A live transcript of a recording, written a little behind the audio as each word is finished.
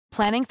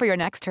Planning for your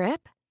next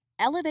trip?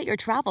 Elevate your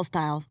travel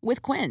style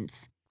with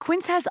Quince.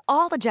 Quince has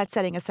all the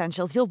jet-setting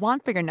essentials you'll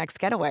want for your next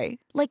getaway,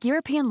 like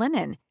European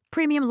linen,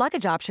 premium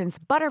luggage options,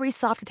 buttery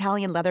soft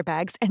Italian leather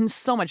bags, and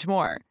so much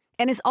more.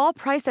 And is all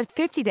priced at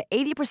 50 to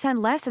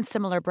 80% less than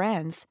similar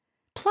brands.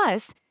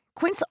 Plus,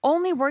 Quince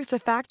only works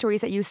with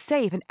factories that use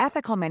safe and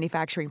ethical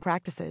manufacturing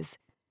practices.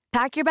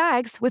 Pack your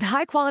bags with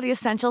high-quality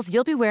essentials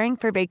you'll be wearing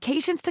for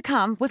vacations to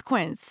come with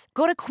Quince.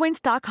 Go to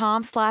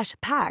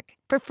quince.com/pack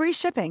for free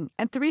shipping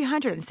and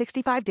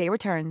 365-day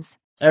returns.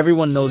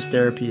 Everyone knows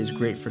therapy is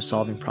great for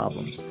solving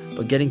problems,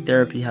 but getting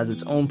therapy has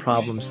its own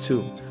problems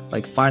too,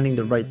 like finding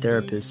the right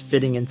therapist,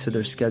 fitting into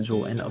their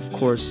schedule, and of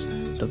course,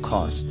 the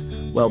cost.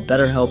 Well,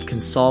 BetterHelp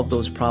can solve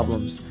those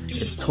problems.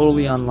 It's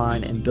totally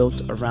online and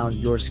built around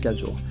your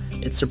schedule.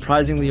 It's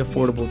surprisingly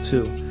affordable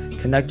too.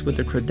 Connect with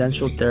a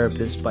credentialed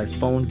therapist by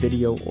phone,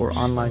 video, or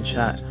online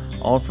chat,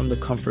 all from the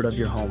comfort of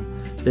your home.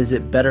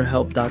 Visit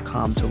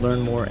BetterHelp.com to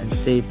learn more and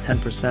save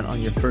 10%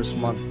 on your first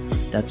month.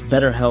 That's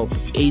BetterHelp,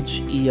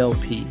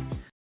 H-E-L-P.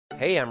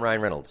 Hey, I'm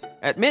Ryan Reynolds.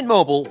 At Mint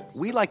Mobile,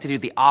 we like to do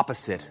the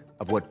opposite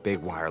of what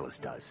Big Wireless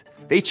does.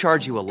 They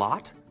charge you a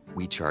lot,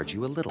 we charge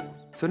you a little.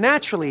 So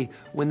naturally,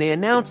 when they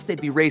announced they'd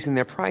be raising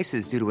their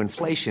prices due to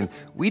inflation,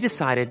 we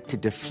decided to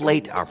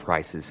deflate our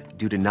prices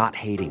due to not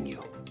hating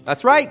you.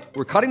 That's right.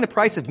 We're cutting the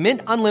price of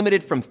Mint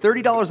Unlimited from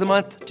 $30 a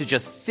month to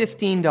just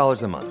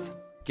 $15 a month.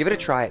 Give it a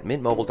try at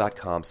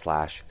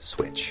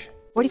mintmobile.com/switch.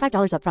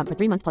 $45 up front for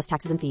 3 months plus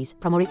taxes and fees.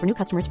 Promo rate for new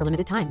customers for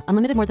limited time.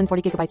 Unlimited more than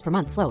 40 gigabytes per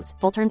month. Slows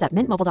full terms at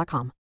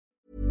mintmobile.com.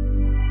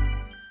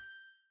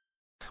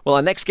 Well,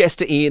 our next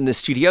guest in the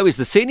studio is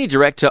the Senior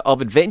Director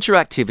of Adventure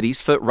Activities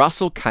for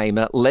Russell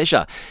Kamer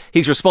Leisure.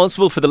 He's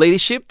responsible for the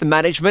leadership, the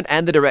management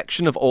and the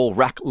direction of all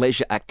RAK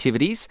leisure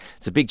activities.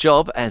 It's a big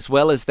job, as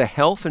well as the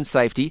health and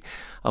safety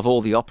of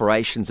all the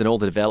operations and all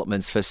the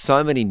developments for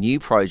so many new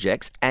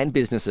projects and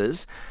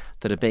businesses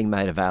that are being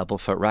made available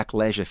for RAK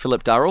Leisure.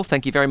 Phillip Durrell,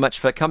 thank you very much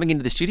for coming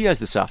into the studios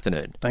this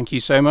afternoon. Thank you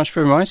so much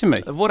for inviting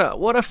me.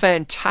 What a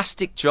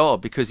fantastic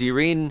job, because you're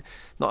in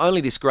not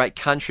only this great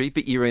country,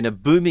 but you're in a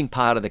booming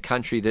part of the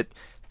country that,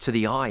 to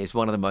the eye, is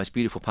one of the most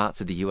beautiful parts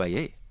of the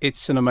UAE.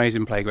 It's an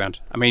amazing playground.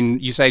 I mean,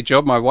 you say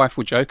job, my wife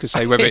will joke and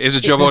say whether it is a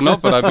job or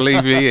not, but I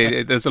believe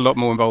me, there's a lot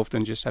more involved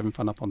than just having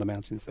fun up on the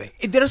mountains there.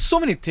 There are so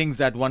many things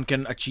that one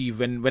can achieve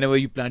whenever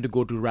you plan to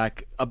go to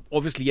RAK.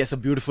 Obviously, yes, a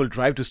beautiful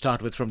drive to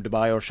start with from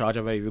Dubai or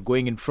Sharjah, where you're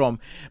going in from.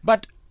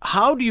 But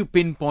how do you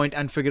pinpoint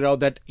and figure out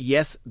that,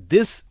 yes,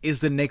 this is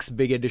the next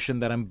big addition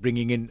that I'm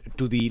bringing in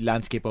to the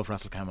landscape of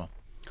Ras Al Khaimah?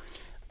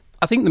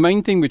 I think the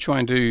main thing we're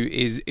trying to do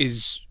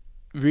is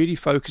really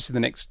focus in the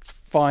next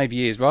 5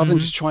 years, rather than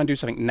just try and do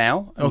something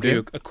now and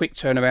do a quick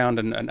turnaround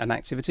and an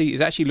activity,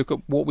 is actually look at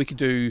what we could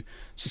do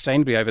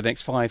sustainably over the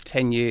next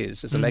 5-10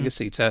 years as a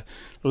legacy to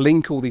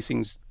link all these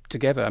things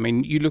together. I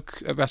mean, you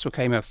look at Ras Al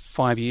Khaimah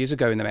 5 years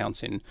ago in the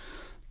mountain,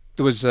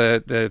 there was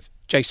the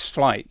Jace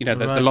flight,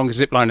 the longest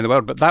zip line in the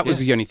world, but that was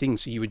the only thing.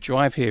 So you would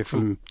drive here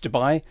from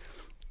Dubai,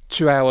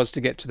 2 hours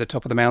to get to the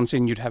top of the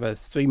mountain, you'd have a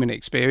 3-minute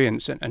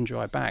experience and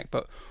drive back.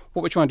 But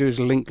what we're trying to do is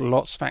link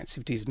lots of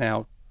activities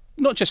now,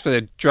 not just for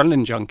the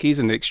adrenaline junkies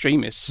and the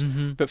extremists,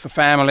 but for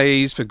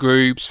families, for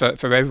groups,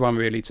 for everyone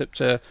really,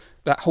 to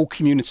that whole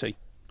community.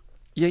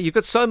 Yeah, you've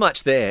got so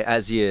much there,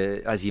 as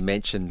you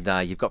mentioned.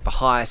 You've got the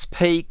highest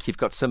peak, you've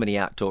got so many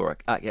outdoor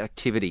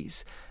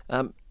activities.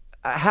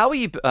 How are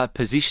you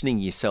positioning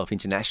yourself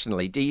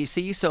internationally? Do you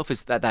see yourself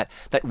as that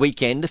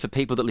weekender for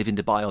people that live in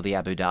Dubai or the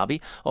Abu Dhabi?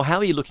 Or how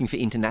are you looking for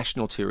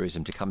international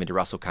tourism to come into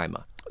Ras Al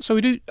Khaimah? So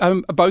we do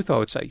both, I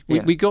would say.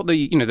 We got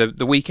the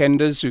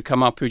weekenders who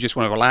come up who just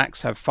want to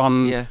relax, have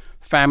fun. Yeah.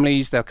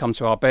 Families, they'll come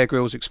to our Bear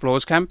Grylls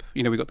Explorers Camp.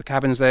 We've got the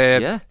cabins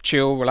there,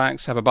 chill,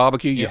 relax, have a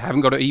barbecue. You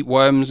haven't got to eat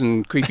worms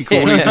and creepy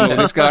crawlies and all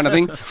this kind of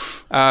thing.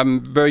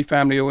 Very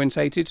family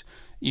orientated.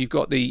 You've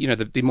got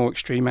the more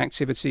extreme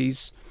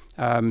activities.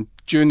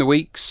 During the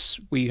weeks,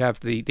 we have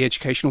the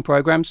educational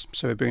programs.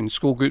 So we're bringing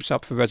school groups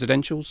up for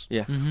residentials.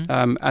 Yeah.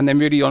 And then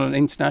really on an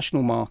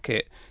international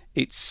market,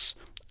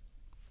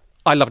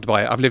 I love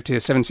Dubai. I've lived here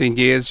 17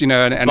 years,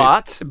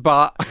 but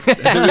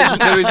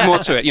there is more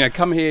to it.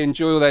 Come here,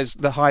 enjoy all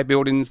the high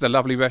buildings, the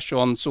lovely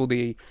restaurants, all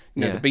the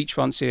the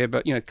beachfronts here.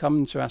 But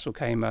come to Ras Al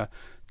Khaimah,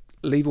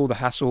 leave all the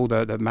hassle,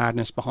 the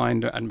madness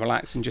behind, and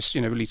relax and just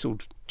really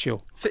sort of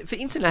chill. For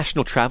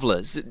international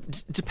travellers,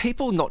 do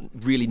people not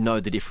really know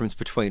the difference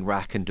between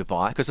RAK and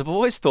Dubai? Because I've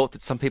always thought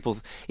that some people,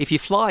 if you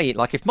fly in,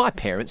 like if my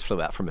parents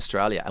flew out from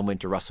Australia and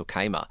went to Ras Al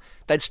Khaimah,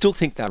 they'd still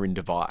think they're in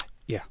Dubai.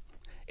 Yeah.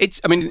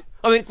 I mean,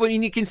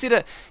 when you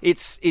consider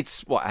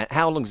it's what?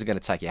 How long is it going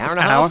to take you? Hour and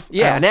a half? Hour.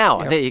 Yeah, an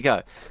hour. Yeah. There you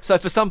go. So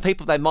for some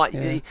people, they might.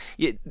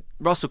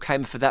 Ras Al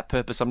Khaimah for that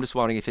purpose. I'm just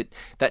wondering if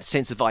that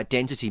sense of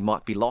identity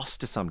might be lost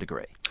to some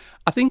degree.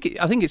 I think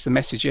it's the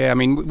message. Yeah, I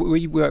mean,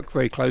 we work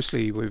very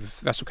closely with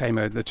Ras Al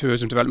Khaimah, the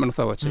Tourism Development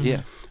Authority.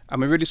 Yeah,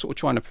 and we're really sort of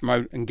trying to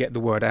promote and get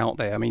the word out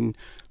there. I mean,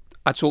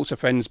 I talk to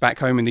friends back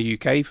home in the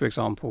UK, for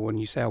example, and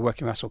you say I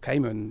work in Ras Al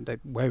Khaimah, and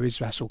where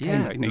is Ras Al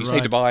Khaimah? You say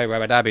Dubai or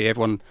Abu Dhabi,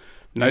 everyone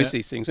knows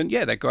these things, and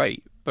they're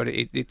great. but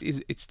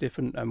it's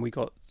different, and we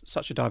got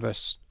such a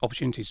diverse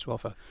opportunities to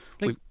offer.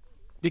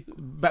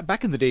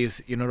 Back in the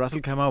days, Ras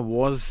Al Khaimah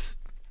was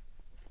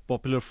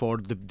popular for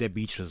their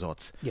beach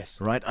resorts. Yes.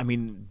 Right? I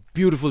mean,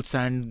 beautiful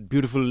sand,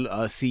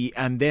 beautiful sea,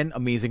 and then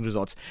amazing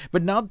resorts.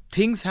 But now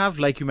things have,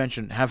 like you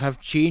mentioned, have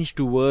changed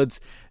towards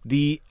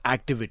the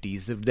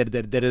activities.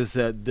 There is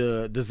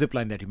the zip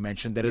line that you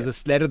mentioned. There is a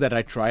sledder that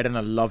I tried and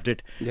I loved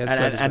it. Yes,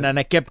 and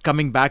I kept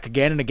coming back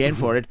again and again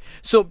for it.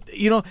 So,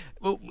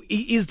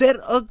 is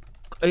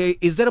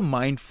there a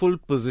mindful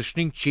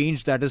positioning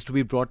change that is to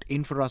be brought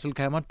in for Ras Al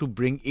Khaimah to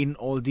bring in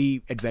all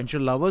the adventure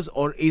lovers,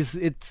 or is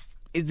it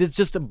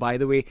just a, by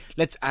the way,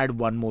 let's add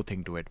one more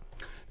thing to it?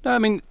 No, I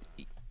mean,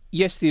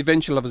 yes, the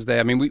adventure lovers there.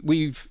 I mean,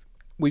 we've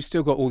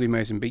still got all the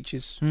amazing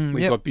beaches.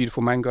 We've got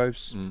beautiful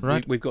mangroves.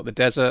 Right. We've got the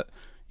desert.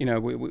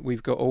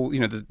 We've got all,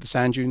 the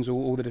sand dunes,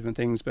 all the different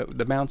things. But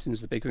the mountains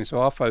is the big thing. So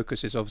our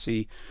focus is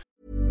obviously.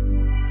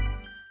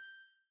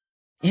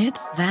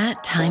 It's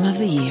that time of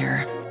the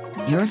year.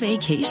 Your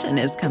vacation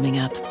is coming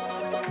up.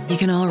 You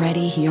can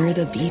already hear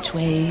the beach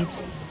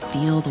waves,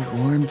 feel the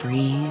warm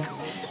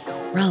breeze,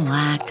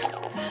 relax,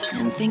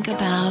 and think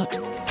about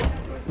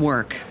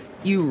work.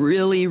 You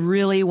really,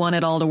 really want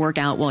it all to work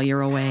out while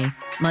you're away.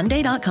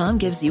 Monday.com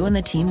gives you and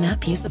the team that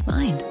peace of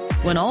mind.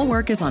 When all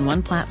work is on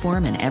one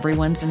platform and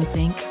everyone's in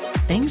sync,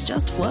 things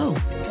just flow.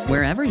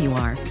 Wherever you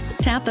are,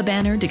 tap the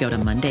banner to go to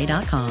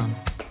Monday.com.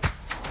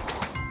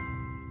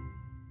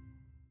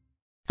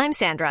 I'm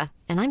Sandra,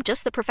 and I'm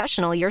just the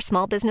professional your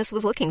small business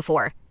was looking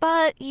for.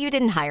 But you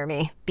didn't hire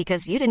me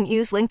because you didn't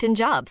use LinkedIn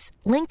Jobs.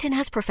 LinkedIn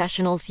has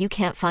professionals you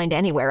can't find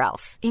anywhere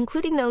else,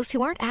 including those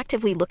who aren't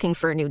actively looking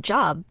for a new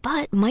job,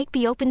 but might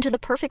be open to the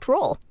perfect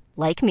role,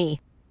 like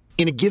me.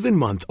 In a given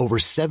month, over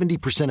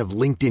 70% of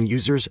LinkedIn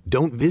users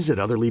don't visit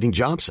other leading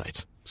job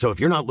sites. So if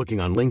you're not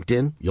looking on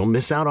LinkedIn, you'll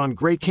miss out on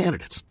great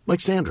candidates like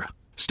Sandra.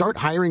 Start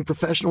hiring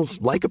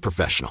professionals like a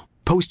professional.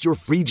 Post your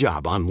free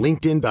job on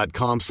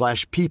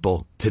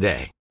linkedin.com/people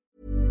today.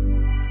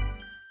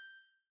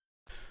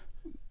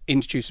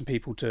 Introducing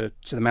people to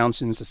the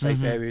mountains, the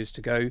safe areas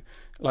to go.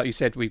 Like you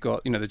said, we've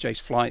got, the Jace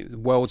Flight, the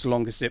world's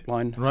longest zip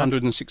line,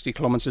 160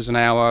 kilometres an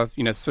hour,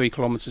 3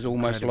 kilometres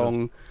almost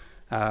long.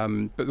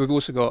 But we've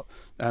also got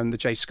the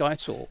Jace Sky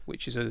Tour,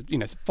 which is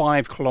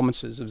 5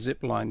 kilometres of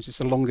zip lines. It's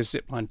the longest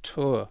zip line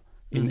tour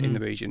in the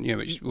region,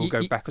 which will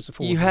go backwards and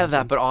forwards. You have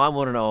that, but I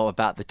want to know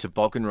about the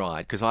toboggan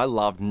ride, because I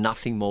love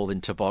nothing more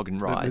than toboggan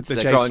rides. The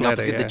J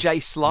Slider, the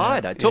J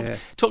Slider.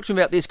 Talk to me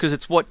about this, because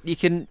it's what you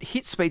can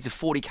hit speeds of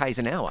 40 k's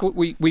an hour.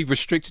 We've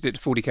restricted it to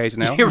 40 k's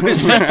an hour.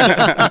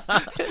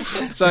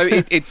 So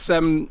it's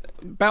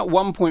about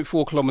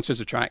 1.4 kilometres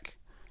of track.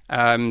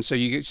 So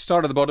you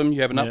start at the bottom,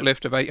 you have an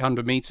uplift of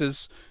 800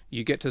 metres.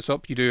 You get to the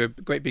top, you do a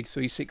great big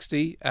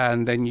 360,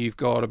 and then you've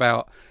got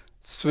about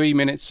 3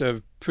 minutes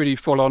of pretty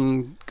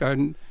full-on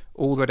going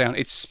all the way down.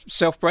 It's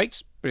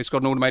self-braked, but it's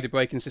got an automated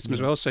braking system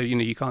as well, so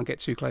you can't get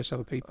too close to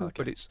other people. Okay.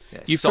 But it's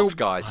soft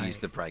guys use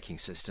the braking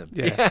system.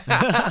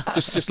 Yeah,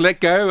 just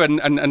let go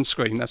and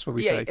scream. That's what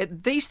we say.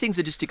 These things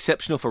are just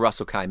exceptional for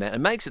Ras Al Khaimah.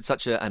 It makes it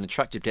such an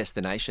attractive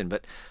destination.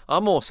 But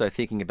I'm also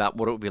thinking about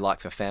what it would be like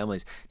for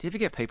families. Do you ever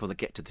get people that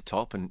get to the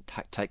top and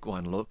take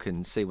one look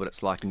and see what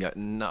it's like and go,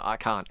 no, I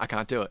can't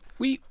do it?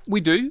 We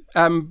do.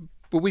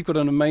 But we've got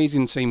an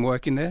amazing team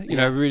working there.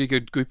 A really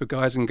good group of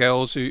guys and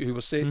girls who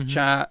will sit,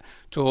 chat,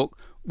 talk.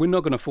 We're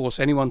not going to force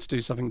anyone to do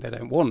something they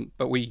don't want,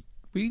 but we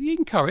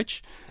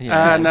encourage.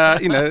 Yeah.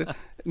 And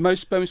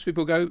most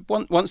people go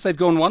once they've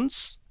gone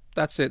once,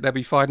 that's it. They'll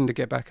be fighting to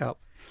get back up.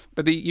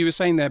 But you were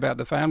saying there about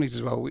the families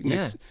as well.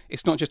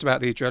 It's not just about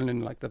the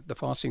adrenaline, like the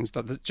fast things.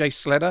 The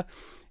Jace Sledder,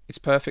 it's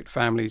perfect for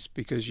families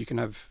because you can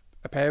have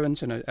a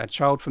parent and a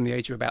child from the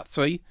age of about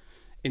 3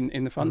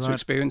 in the fun to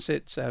experience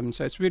it. So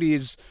it really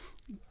is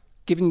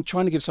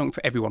trying to give something for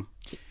everyone.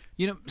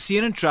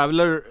 CNN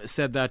Traveller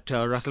said that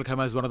Ras Al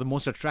Khaimah is one of the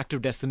most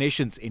attractive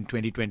destinations in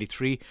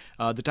 2023.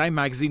 The Time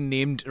magazine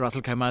named Ras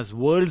Al Khaimah as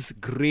world's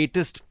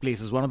greatest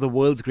places, one of the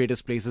world's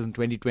greatest places in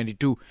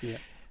 2022. Yeah.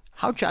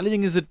 How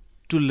challenging is it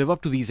to live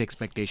up to these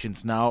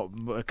expectations? Now,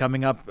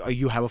 coming up,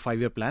 you have a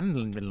 5-year plan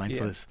in line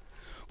for this.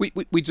 We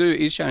do. It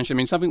is challenging. I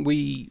mean, something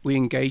we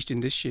engaged in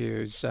this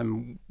year is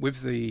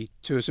with the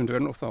Tourism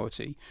Development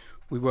Authority.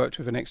 We worked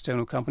with an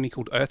external company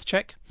called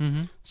EarthCheck.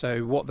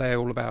 So what they're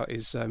all about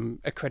is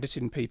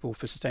accrediting people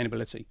for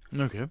sustainability.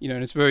 Okay.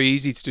 And it's very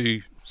easy to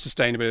do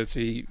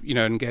sustainability,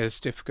 and get a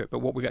certificate. But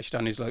what we've actually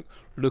done is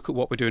look at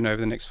what we're doing over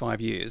the next 5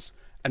 years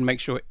and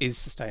make sure it is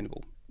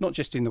sustainable. Not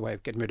just in the way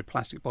of getting rid of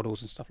plastic bottles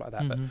and stuff like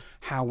that, but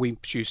how we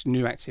produce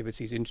new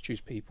activities,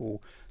 introduce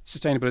people,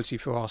 sustainability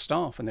for our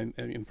staff and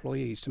their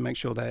employees to make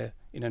sure they're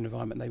in an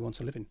environment they want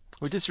to live in.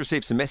 We just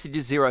received some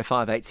messages,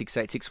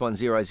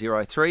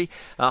 0586861003.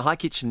 Hi,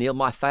 Kitchen Neil.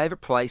 My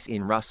favourite place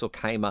in Ras Al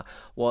Khaimah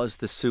was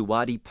the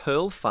Suwadi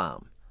Pearl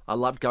Farm. I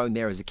loved going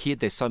there as a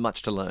kid. There's so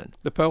much to learn.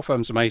 The pearl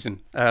farm's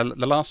amazing.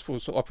 The last full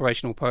sort of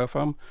operational pearl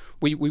farm,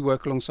 we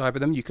work alongside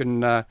with them. You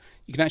can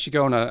actually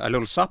go on a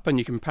little sup and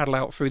you can paddle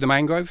out through the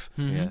mangrove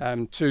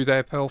to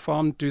their pearl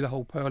farm, do the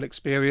whole pearl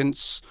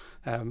experience.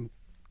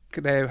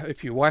 there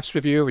if your wife's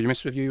with you or your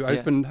missus with you.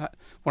 Open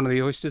one of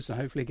the oysters and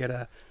hopefully get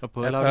a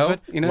pearl out of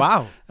it. You know?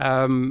 Wow.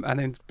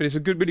 But it's a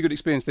really good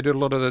experience. They do a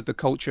lot of the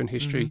culture and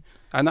history,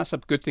 and that's a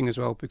good thing as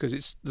well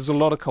because there's a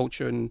lot of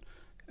culture and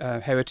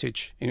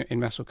heritage in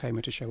Ras Al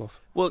Khaimah to show off.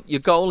 Well,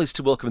 your goal is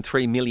to welcome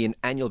 3 million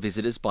annual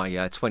visitors by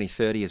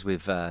 2030, as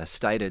we've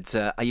stated.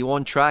 Are you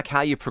on track? How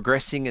are you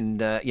progressing?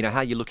 And how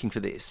are you looking for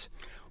this?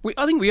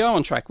 I think we are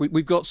on track.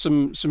 We've got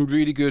some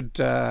really good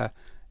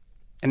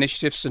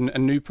initiatives and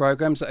new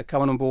programs that are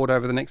coming on board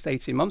over the next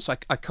 18 months.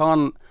 I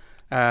can't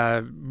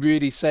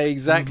really say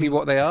exactly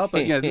what they are,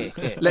 but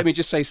let me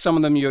just say some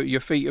of them your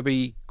feet will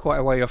be quite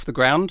a way off the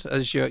ground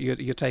as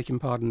you're taking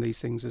part in these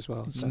things as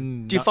well. So.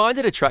 Do you find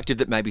it attractive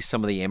that maybe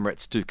some of the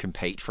Emirates do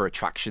compete for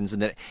attractions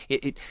and that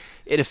it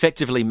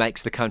effectively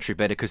makes the country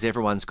better because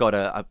everyone's got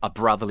a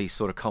brotherly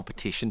sort of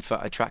competition for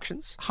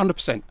attractions?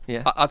 100%.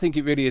 Yeah. I think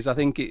it really is. I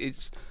think the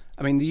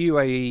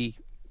UAE,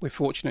 we're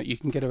fortunate you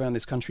can get around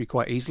this country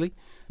quite easily,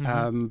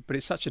 but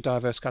it's such a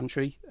diverse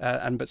country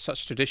but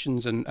such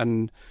traditions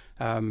and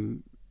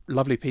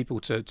lovely people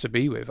to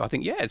be with. I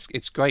think,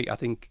 it's great. I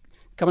think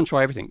come and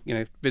try everything.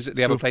 Visit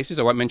the other places.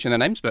 I won't mention their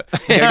names, but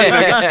go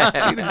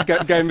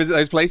and visit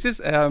those places.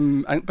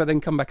 But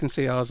then come back and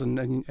see ours,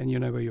 and you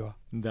know where you are.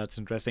 That's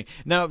interesting.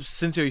 Now,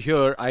 since you're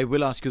here, I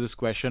will ask you this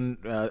question.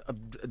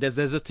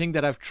 There's a thing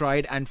that I've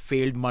tried and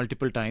failed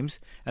multiple times,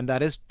 and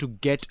that is to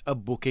get a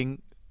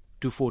booking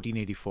to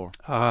 1484.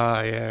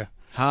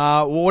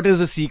 What is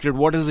the secret?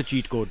 What is the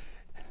cheat code?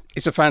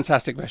 It's a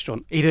fantastic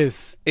restaurant. It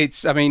is.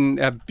 It's, a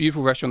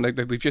beautiful restaurant.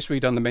 We've just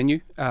redone the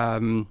menu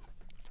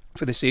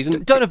for this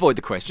season. Don't avoid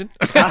the question.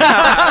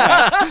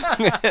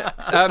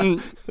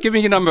 Give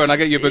me your number and I'll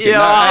get you a booking.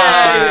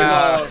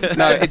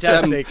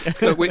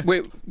 It's look,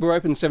 we're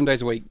open 7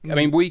 days a week.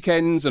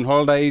 Weekends and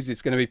holidays,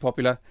 it's going to be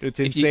popular. It's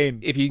insane.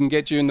 If you can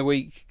get during the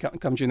week,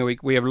 come during the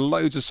week. We have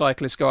loads of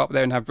cyclists go up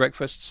there and have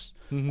breakfasts.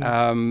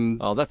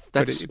 That's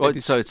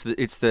so it's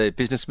the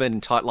businessmen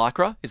in tight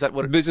lycra. Is that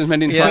what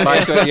businessmen in tight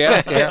lycra?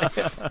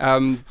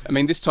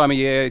 Yeah. This time of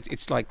year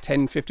it's like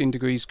 10-15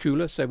 degrees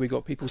cooler, so we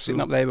got people sitting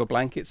up there with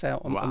blankets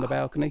out on the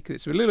balcony because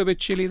it's a little bit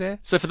chilly there.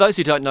 So for those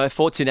who don't know,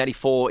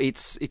 1484,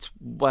 it's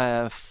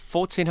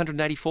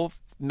 1484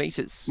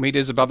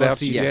 meters above the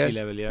sea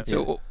level. Yeah.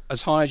 So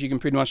as high as you can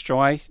pretty much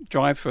drive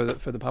for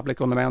the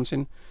public on the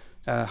mountain.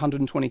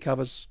 120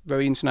 covers,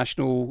 very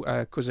international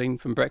cuisine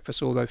from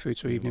breakfast all the way through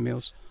to evening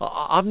meals.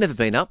 I've never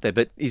been up there,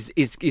 but is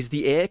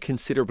the air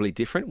considerably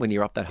different when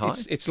you're up that high?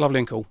 It's lovely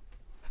and cool.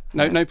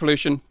 No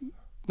pollution,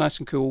 nice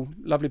and cool,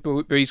 lovely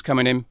breeze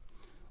coming in.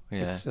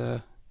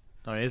 Yeah.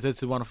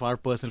 It's one of our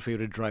personal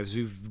favorite drives.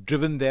 We've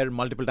driven there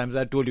multiple times.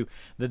 I told you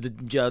that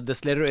the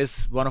sledder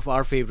is one of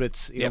our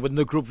favorites. Within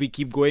the group, we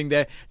keep going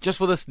there just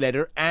for the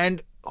sledder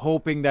and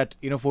hoping that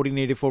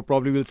 1484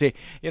 probably will say,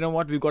 you know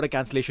what, we've got a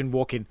cancellation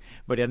walk-in,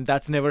 but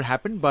that's never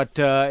happened. But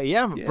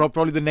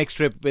probably the next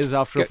trip is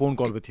after a phone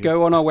call with you.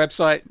 Go on our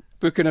website,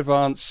 book in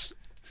advance.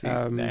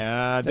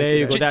 There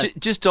you go.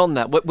 Just on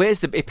that,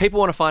 if people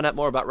want to find out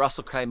more about Ras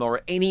Al Khaimah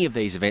or any of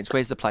these events,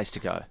 where's the place to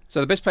go? So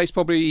the best place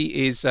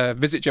probably is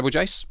visit Jebel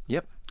Jais.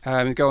 Yep.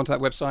 Go onto that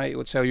website. It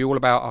will tell you all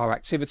about our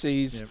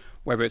activities,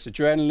 whether it's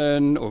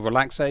adrenaline or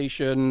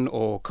relaxation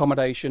or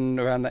accommodation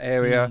around the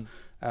area.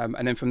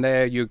 And then from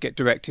there, you get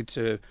directed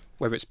to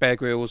whether it's Bear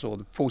Grylls or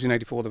the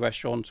 1484, the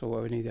restaurant,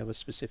 or any of the other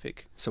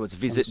specific. So it's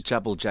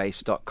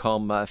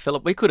visitjabeljais.com.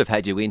 Philip, we could have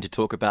had you in to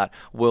talk about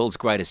world's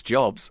greatest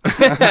jobs.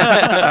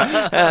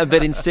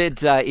 But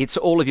instead, it's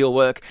all of your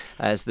work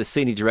as the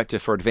Senior Director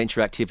for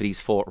Adventure Activities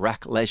for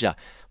RAK Leisure.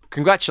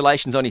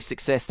 Congratulations on your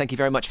success. Thank you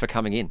very much for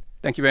coming in.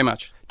 Thank you very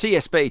much.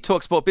 TSB,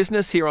 Talk Sport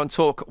Business, here on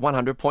Talk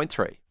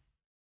 100.3.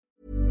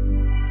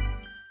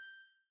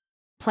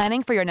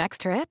 Planning for your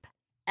next trip?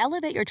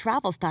 Elevate your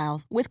travel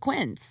style with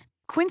Quince.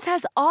 Quince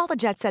has all the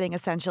jet-setting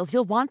essentials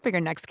you'll want for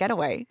your next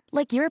getaway,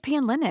 like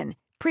European linen,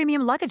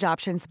 premium luggage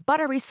options,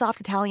 buttery soft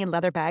Italian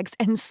leather bags,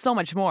 and so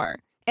much more.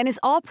 And is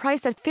all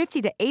priced at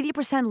 50 to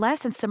 80% less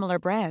than similar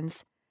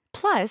brands.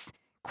 Plus,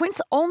 Quince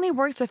only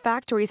works with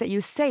factories that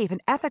use safe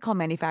and ethical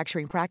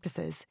manufacturing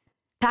practices.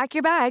 Pack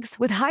your bags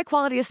with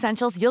high-quality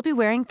essentials you'll be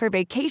wearing for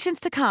vacations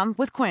to come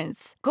with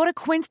Quince. Go to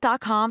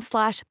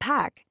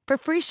quince.com/pack for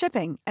free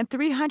shipping and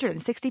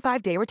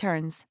 365-day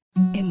returns.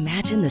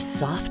 Imagine the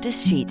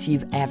softest sheets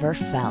you've ever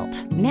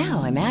felt.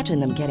 Now imagine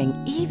them getting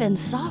even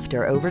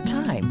softer over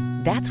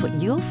time. That's what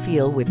you'll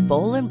feel with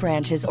Boll &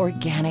 Branch's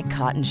organic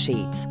cotton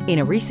sheets. In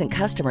a recent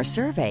customer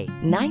survey,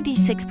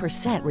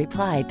 96%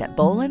 replied that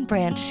Boll &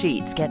 Branch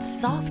sheets get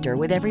softer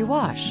with every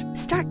wash.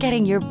 Start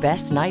getting your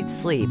best night's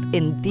sleep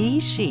in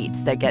these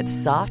sheets that get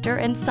softer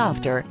and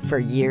softer for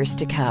years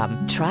to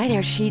come. Try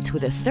their sheets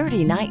with a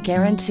 30-night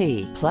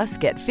guarantee. Plus,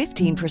 get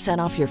 15%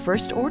 off your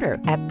first order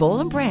at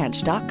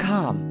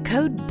bollandbranch.com.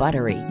 Code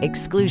BUTTERY.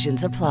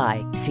 Exclusions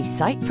apply. See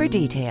site for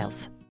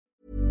details.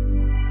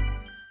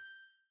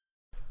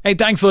 Hey,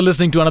 thanks for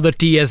listening to another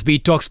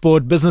TSB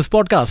Talksport Business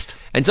Podcast.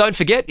 And don't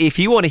forget, if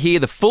you want to hear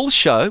the full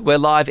show, we're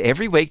live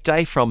every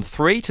weekday from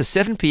 3 to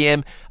 7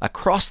 p.m.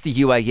 across the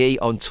UAE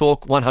on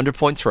Talk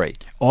 100.3.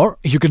 Or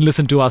you can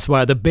listen to us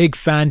via the Big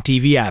Fan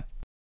TV app.